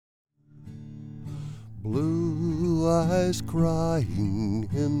Blue eyes crying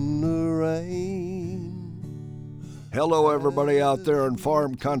in the rain. Hello, everybody out there in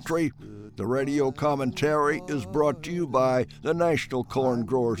farm country. The radio commentary is brought to you by the National Corn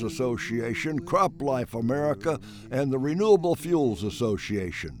Growers Association, CropLife America, and the Renewable Fuels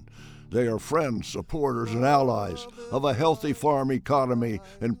Association. They are friends, supporters, and allies of a healthy farm economy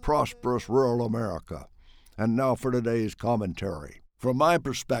in prosperous rural America. And now for today's commentary. From my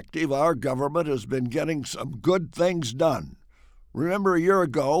perspective, our government has been getting some good things done. Remember a year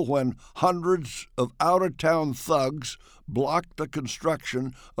ago when hundreds of out-of-town thugs blocked the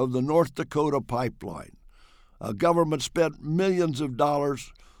construction of the North Dakota pipeline? Our government spent millions of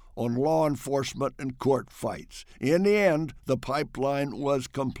dollars on law enforcement and court fights. In the end, the pipeline was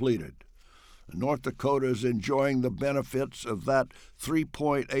completed. North Dakota is enjoying the benefits of that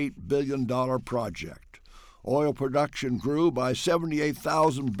 $3.8 billion project. Oil production grew by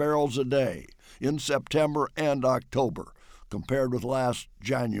 78,000 barrels a day in September and October, compared with last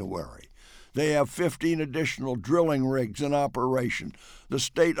January. They have 15 additional drilling rigs in operation. The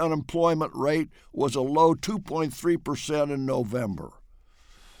state unemployment rate was a low 2.3% in November.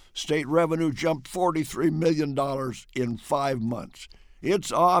 State revenue jumped $43 million in 5 months.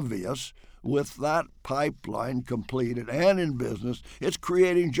 It's obvious with that pipeline completed and in business, it's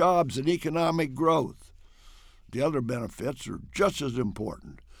creating jobs and economic growth. The other benefits are just as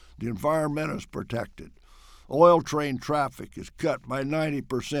important. The environment is protected. Oil train traffic is cut by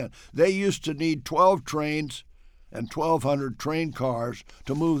 90%. They used to need 12 trains and 1,200 train cars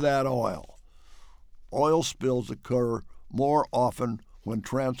to move that oil. Oil spills occur more often when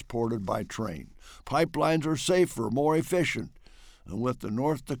transported by train. Pipelines are safer, more efficient. And with the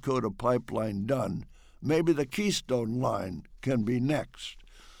North Dakota pipeline done, maybe the Keystone Line can be next.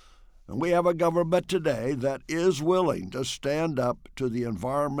 And we have a government today that is willing to stand up to the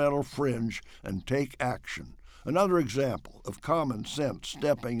environmental fringe and take action. Another example of common sense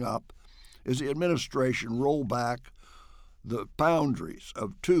stepping up is the administration rolled back the boundaries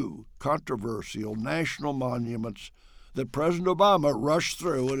of 2 controversial national monuments that President Obama rushed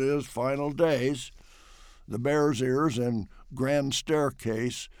through in his final days. The Bears Ears and Grand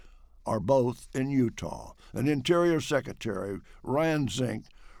Staircase are both in Utah. And Interior Secretary Ryan Zink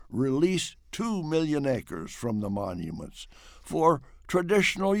released 2 million acres from the monuments for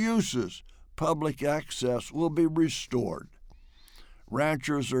traditional uses. Public access will be restored.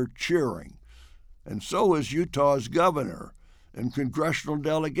 Ranchers are cheering, and so is Utah's governor and congressional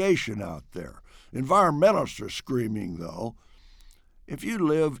delegation out there. Environmentalists are screaming, though. If you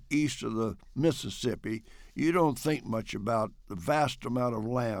live east of the Mississippi, you don't think much about the vast amount of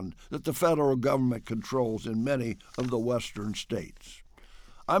land that the federal government controls in many of the western states.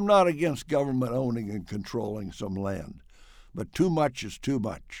 I'm not against government owning and controlling some land, but too much is too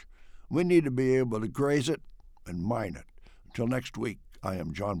much. We need to be able to graze it and mine it. Until next week, I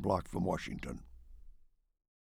am John Block from Washington.